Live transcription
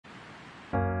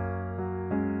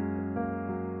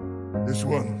This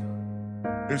one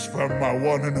is from my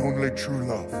one and only true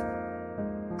love,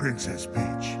 Princess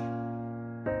Peach.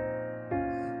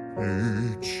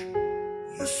 Peach,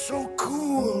 you're so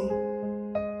cool.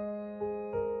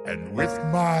 And with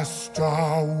my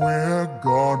star we're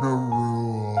gonna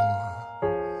rule.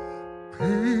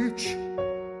 Peach,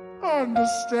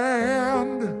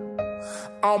 understand,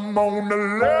 I'm gonna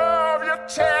love you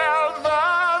till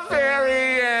the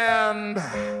very end.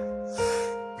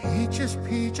 Peaches,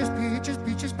 peaches, peaches,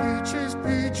 peaches, peaches,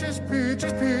 peaches,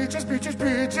 peaches, peaches, peaches,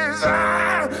 peaches,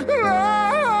 I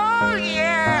love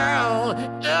you.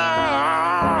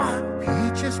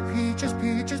 Peaches, peaches,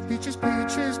 peaches, peaches,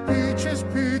 peaches, peaches,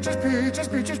 peaches, peaches,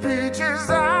 peaches, peaches,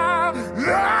 I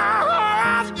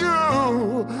love you.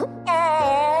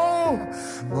 Oh,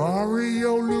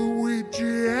 Mario,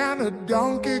 Luigi, and a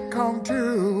Donkey Kong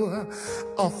too.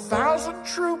 1,000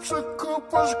 troops of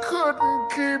Koopas couldn't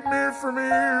keep me from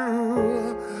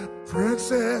you.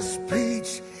 Princess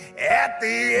Peach, at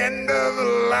the end of the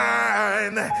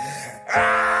line,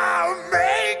 I'll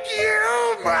make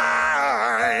you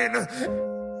mine.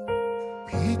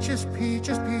 Peaches,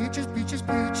 peaches, peaches, peaches,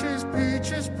 peaches,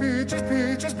 peaches, peaches,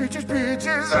 peaches, peaches,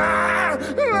 peaches, I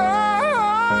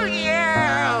love you.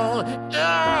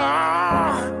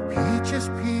 Peaches,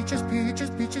 peaches, peaches,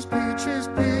 peaches, peaches,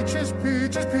 peaches,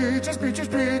 peaches, peaches, peaches,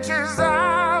 peaches,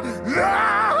 I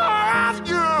love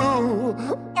you.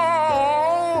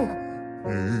 Oh,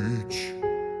 Peach,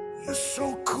 you're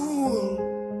so cool.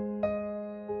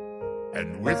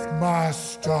 And with my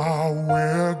star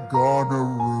we're gonna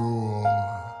rule.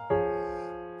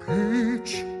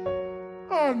 Peach,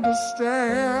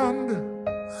 understand,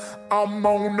 I'm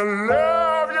gonna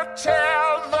love you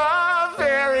till the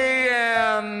very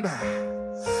end.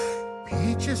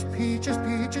 Peaches, peaches,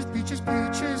 peaches, peaches,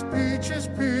 peaches, peaches,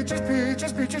 peaches,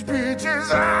 peaches, peaches,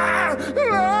 peaches, I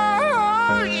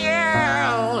love you.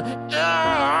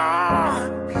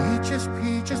 Peaches,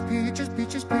 peaches, peaches,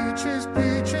 peaches, peaches,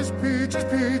 peaches, peaches,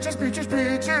 peaches, peaches,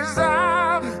 peaches,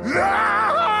 I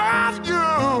love you.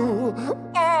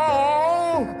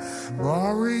 Oh,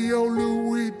 Mario,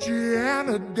 Luigi, and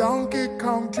a Donkey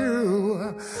Kong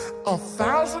too.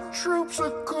 1,000 troops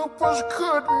of Koopas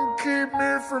couldn't keep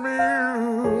me from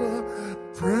you.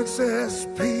 Princess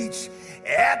Peach,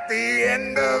 at the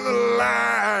end of the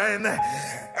line,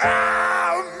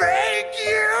 I'll make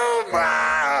you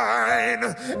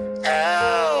mine.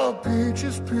 Oh,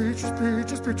 peaches, peaches,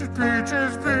 peaches, peaches,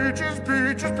 peaches, peaches,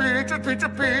 peaches, peaches,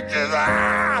 peaches, peaches,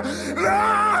 I